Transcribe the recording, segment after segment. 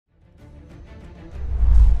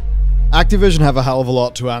Activision have a hell of a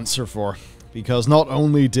lot to answer for, because not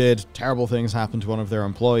only did terrible things happen to one of their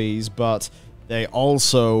employees, but they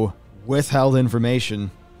also withheld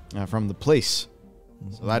information from the police.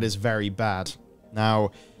 So that is very bad.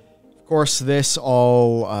 Now, of course, this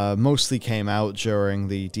all mostly came out during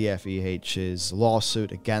the DFEH's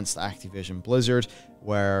lawsuit against Activision Blizzard,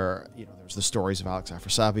 where, you know, there was the stories of Alex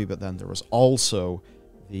Afrasiabi, but then there was also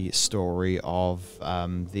the story of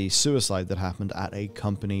the suicide that happened at a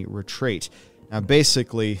company retreat. Now,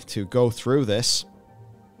 basically, to go through this,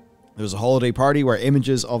 there was a holiday party where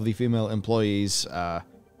images of the female employees'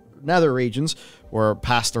 nether regions were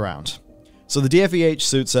passed around. So the DFEH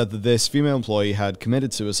suit said that this female employee had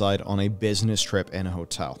committed suicide on a business trip in a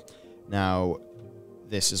hotel. Now,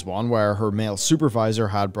 this is one where her male supervisor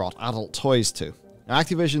had brought adult toys to. Now,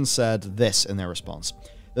 Activision said this in their response: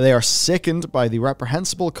 that they are sickened by the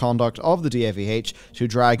reprehensible conduct of the DFEH to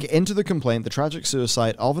drag into the complaint the tragic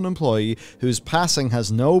suicide of an employee whose passing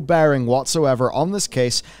has no bearing whatsoever on this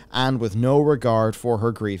case and with no regard for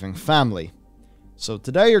her grieving family. So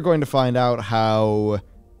today you're going to find out how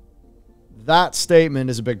that statement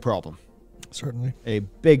is a big problem. Certainly. A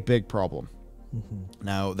big, big problem.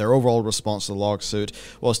 Now, their overall response to the lawsuit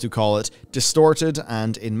was to call it distorted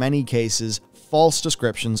and, in many cases, false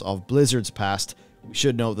descriptions of Blizzard's past. We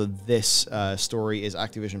should note that this story is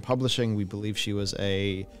Activision Publishing. We believe she was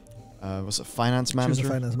a finance manager? She was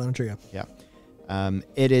a finance manager, yeah. Yeah.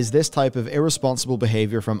 It is this type of irresponsible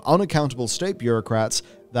behavior from unaccountable state bureaucrats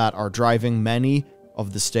that are driving many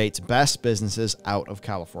of the state's best businesses out of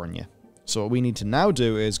California. So what we need to now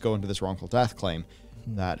do is go into this wrongful death claim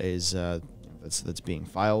that is that's being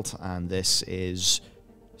filed, and this is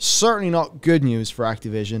certainly not good news for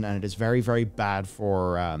Activision, and it is very, very bad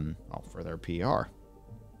for their PR.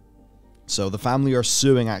 So the family are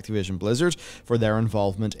suing Activision Blizzard for their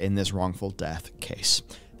involvement in this wrongful death case.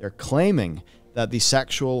 They're claiming that the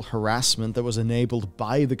sexual harassment that was enabled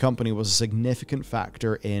by the company was a significant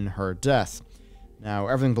factor in her death. Now,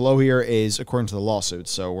 everything below here is according to the lawsuit,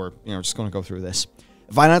 so we're just going to go through this.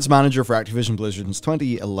 Finance manager for Activision Blizzard since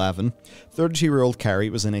 2011, 32-year-old Carrie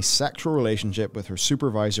was in a sexual relationship with her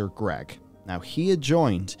supervisor, Greg. Now, he had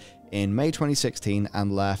joined in May 2016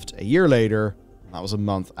 and left a year later. That was a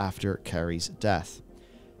month after Carrie's death.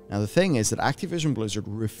 Now, the thing is that Activision Blizzard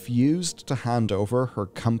refused to hand over her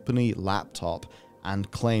company laptop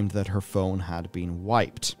and claimed that her phone had been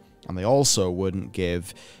wiped. And they also wouldn't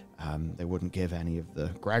give any of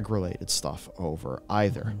the Greg-related stuff over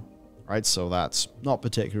either. Right, so that's not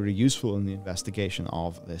particularly useful in the investigation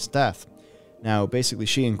of this death. Now, basically,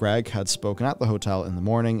 she and Greg had spoken at the hotel in the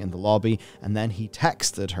morning in the lobby, and then he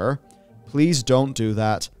texted her, "Please don't do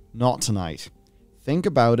that, not tonight. Think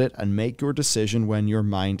about it and make your decision when your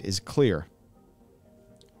mind is clear."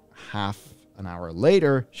 Half an hour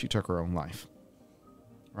later, she took her own life.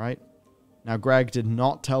 Right? Now, Greg did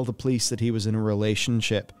not tell the police that he was in a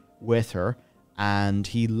relationship with her, and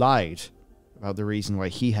he lied about the reason why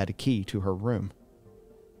he had a key to her room.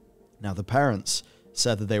 Now, the parents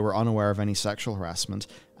said that they were unaware of any sexual harassment,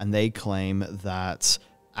 and they claim that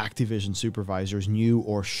Activision supervisors knew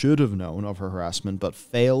or should have known of her harassment, but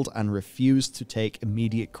failed and refused to take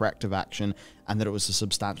immediate corrective action, and that it was a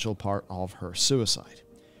substantial part of her suicide.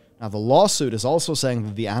 Now, the lawsuit is also saying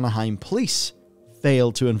that the Anaheim police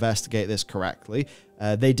failed to investigate this correctly.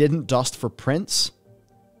 They didn't dust for prints,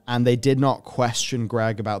 and they did not question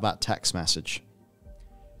Greg about that text message.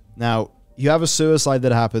 Now, you have a suicide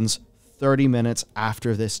that happens 30 minutes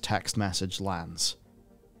after this text message lands.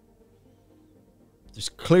 There's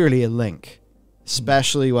clearly a link,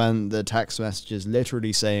 especially when the text message is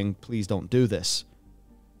literally saying, "Please don't do this."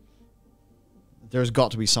 There's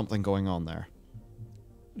got to be something going on there.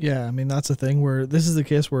 Yeah, I mean, that's the thing where this is the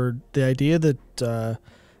case where the idea that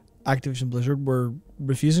Activision Blizzard were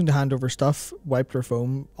refusing to hand over stuff, wiped her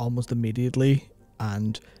phone almost immediately,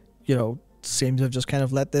 and, seems to have just kind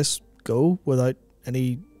of let this go without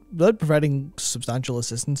providing substantial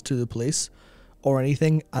assistance to the police or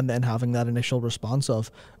anything, and then having that initial response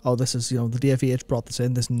of, "Oh, this is, the DFEH brought this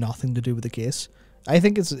in, there's nothing to do with the case." I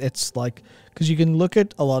think it's like, because you can look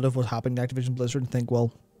at a lot of what happened to Activision Blizzard and think,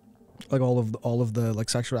 well, like all of the like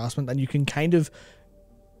sexual harassment, and you can kind of,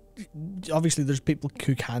 obviously there's people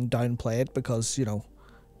who can downplay it because,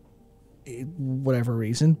 whatever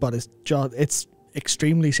reason, but it's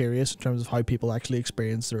extremely serious in terms of how people actually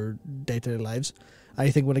experience their day-to-day lives.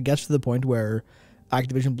 I think when it gets to the point where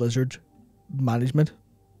Activision Blizzard management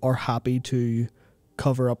are happy to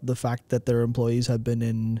cover up the fact that their employees have been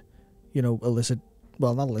in, illicit,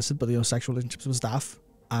 well, not illicit, but, sexual relationships with staff,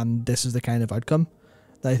 and this is the kind of outcome,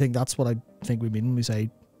 I think that's what I think we mean when we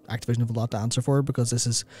say Activision have a lot to answer for, because this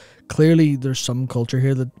is clearly, there's some culture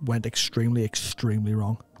here that went extremely, extremely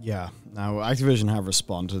wrong. Yeah. Now, Activision have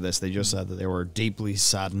responded to this. They just said that they were deeply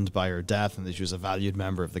saddened by her death and that she was a valued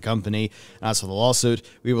member of the company. And as for the lawsuit,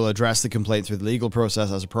 we will address the complaint through the legal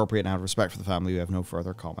process as appropriate, and out of respect for the family, we have no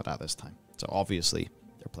further comment at this time. So obviously,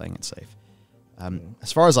 they're playing it safe.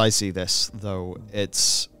 As far as I see this, though,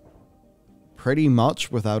 it's pretty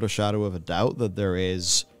much without a shadow of a doubt that there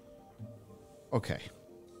is... Okay.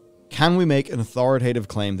 Can we make an authoritative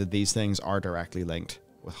claim that these things are directly linked?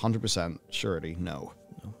 With 100% surety, no.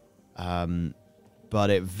 But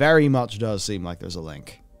it very much does seem like there's a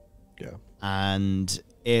link. Yeah. And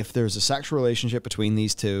if there's a sexual relationship between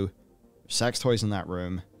these two, sex toys in that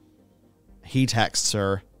room, he texts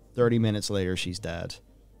her, 30 minutes later she's dead.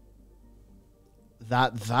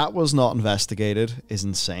 That was not investigated is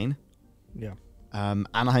insane. Yeah.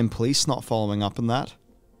 Anaheim police not following up on that.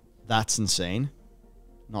 That's insane.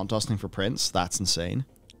 Not dusting for prints. That's insane.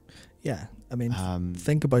 Yeah. I mean,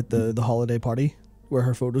 think about the holiday party where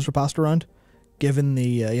her photos were passed around. Given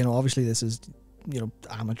the, obviously this is,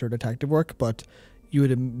 amateur detective work, but you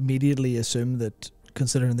would immediately assume that,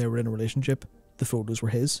 considering they were in a relationship, the photos were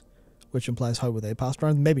his, which implies how were they passed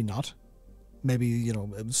around? Maybe not. Maybe,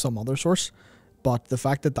 some other source. But the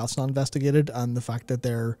fact that that's not investigated, and the fact that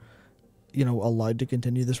they're, allowed to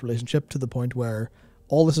continue this relationship to the point where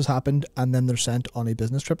all this has happened and then they're sent on a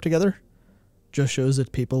business trip together, just shows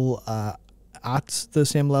that people at the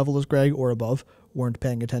same level as Greg or above weren't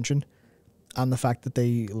paying attention. And the fact that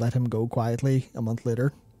they let him go quietly a month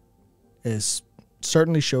later is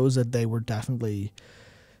certainly shows that they were definitely...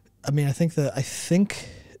 I mean, I think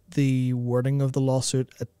the wording of the lawsuit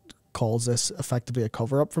calls this effectively a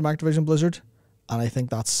cover-up from Activision Blizzard. And I think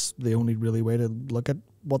that's the only really way to look at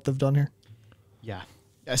what they've done here. Yeah.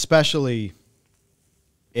 Especially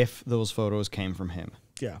if those photos came from him.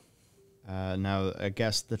 Yeah. Now, I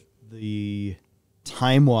guess the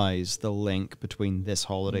time-wise, the link between this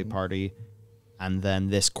holiday party and then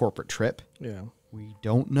this corporate trip, yeah, we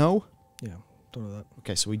don't know. Yeah, don't know that.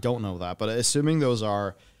 Okay, so we don't know that, but assuming those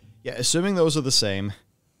are the same.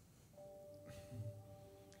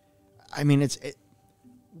 I mean,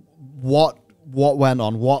 what went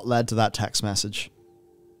on? What led to that text message?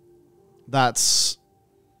 That's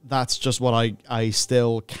just what I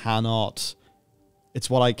still cannot. It's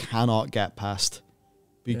what I cannot get past,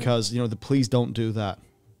 because the police don't do that.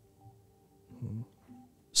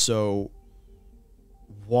 So,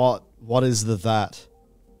 what is that?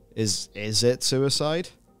 Is it suicide?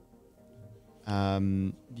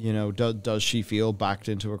 Does she feel backed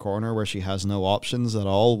into a corner where she has no options at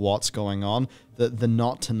all? What's going on? The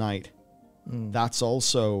not tonight. That's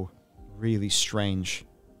also really strange.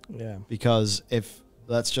 Yeah. Because if,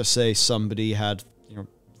 let's just say, somebody had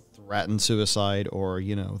threatened suicide, or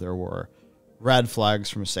there were red flags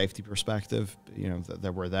from a safety perspective,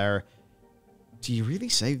 that were there, do you really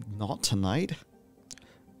say not tonight?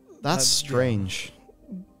 That's strange.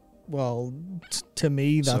 Yeah. Well, to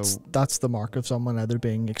me, that's the mark of someone either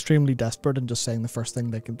being extremely desperate and just saying the first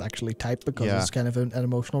thing they can actually type because it's kind of an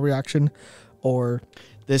emotional reaction, or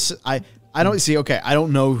this. I don't see. Okay, I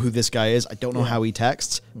don't know who this guy is. I don't know how he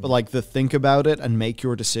texts, but think about it and make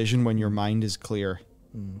your decision when your mind is clear.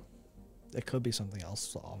 It could be something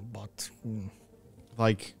else, but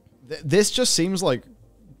this just seems like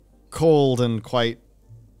cold and quite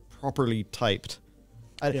properly typed.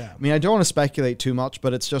 I mean, I don't want to speculate too much,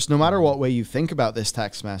 but it's just, no matter what way you think about this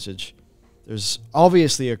text message, there's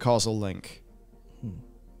obviously a causal link.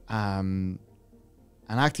 And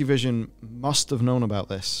Activision must have known about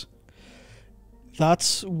this.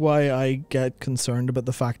 That's why I get concerned about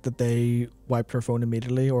the fact that they wiped her phone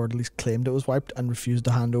immediately, or at least claimed it was wiped, and refused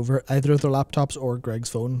to hand over either of their laptops or Greg's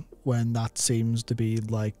phone, when that seems to be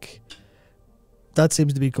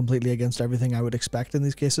completely against everything I would expect in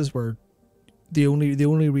these cases, where the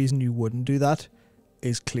only reason you wouldn't do that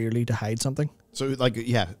is clearly to hide something. So,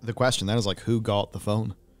 the question then is, who got the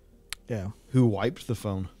phone? Yeah. Who wiped the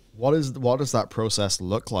phone? What does that process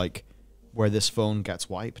look like where this phone gets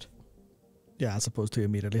wiped? Yeah, as opposed to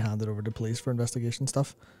immediately hand it over to police for investigation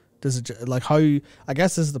stuff. Does it I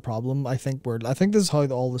guess this is the problem. I think this is how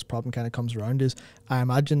all this problem kind of comes around, is I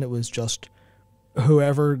imagine it was just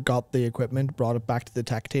whoever got the equipment brought it back to the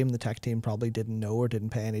tech team. The tech team probably didn't know or didn't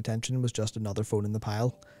pay any attention. It was just another phone in the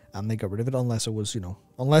pile, and they got rid of it, unless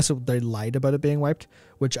they lied about it being wiped,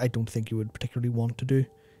 which I don't think you would particularly want to do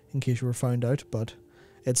in case you were found out. But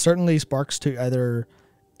it certainly sparks to either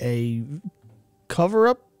a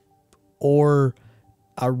cover-up or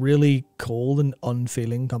a really cold and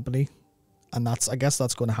unfeeling company. And I guess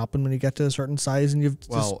that's going to happen when you get to a certain size and you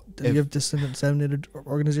have disseminated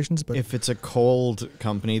organizations. But if it's a cold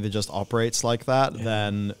company that just operates like that,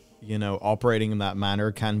 then, you know, operating in that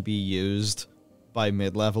manner can be used by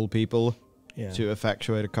mid-level people to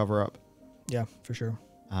effectuate a cover-up. Yeah, for sure.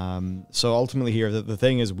 So ultimately here, the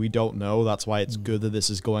thing is, we don't know. That's why it's good that this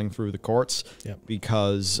is going through the courts,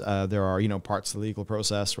 because there are, you know, parts of the legal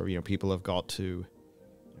process where, you know, people have got to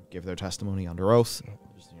give their testimony under oath.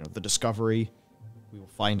 There's, you know, the discovery. We will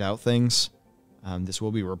find out things. This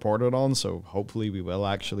will be reported on, so hopefully we will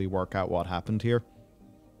actually work out what happened here.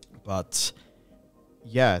 But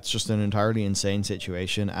yeah, it's just an entirely insane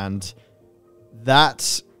situation, and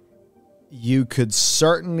that you could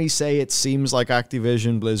certainly say it seems like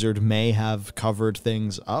Activision Blizzard may have covered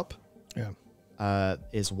things up.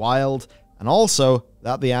 Is wild. And also,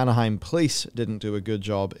 that the Anaheim police didn't do a good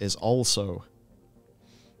job is also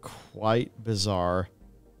quite bizarre,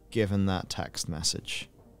 given that text message.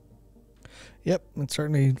 Yep, it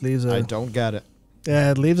certainly leaves I don't get it.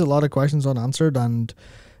 Yeah, it leaves a lot of questions unanswered, and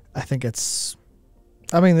I think this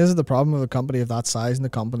is the problem of a company of that size and a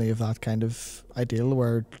company of that kind of ideal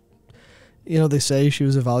where, you know, they say she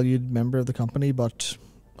was a valued member of the company, but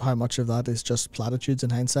how much of that is just platitudes in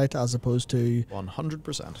hindsight as opposed to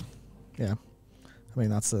 100%. Yeah. I mean,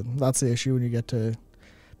 that's the issue when you get to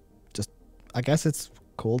just, I guess it's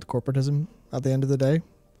cold corporatism at the end of the day.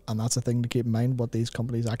 And that's a thing to keep in mind, what these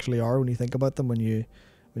companies actually are when you think about them, when you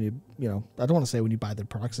know, I don't want to say when you buy their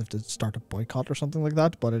products if to start a boycott or something like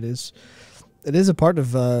that, but it is a part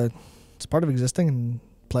of it's part of existing and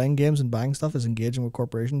playing games and buying stuff is engaging with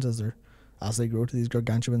corporations as they grow to these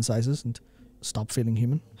gargantuan sizes and stop feeling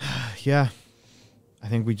human. Yeah. I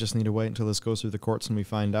think we just need to wait until this goes through the courts and we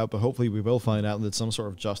find out, but hopefully we will find out that some sort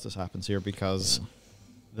of justice happens here, because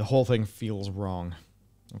the whole thing feels wrong.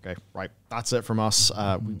 Okay, right. That's it from us.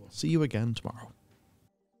 We will see you again tomorrow.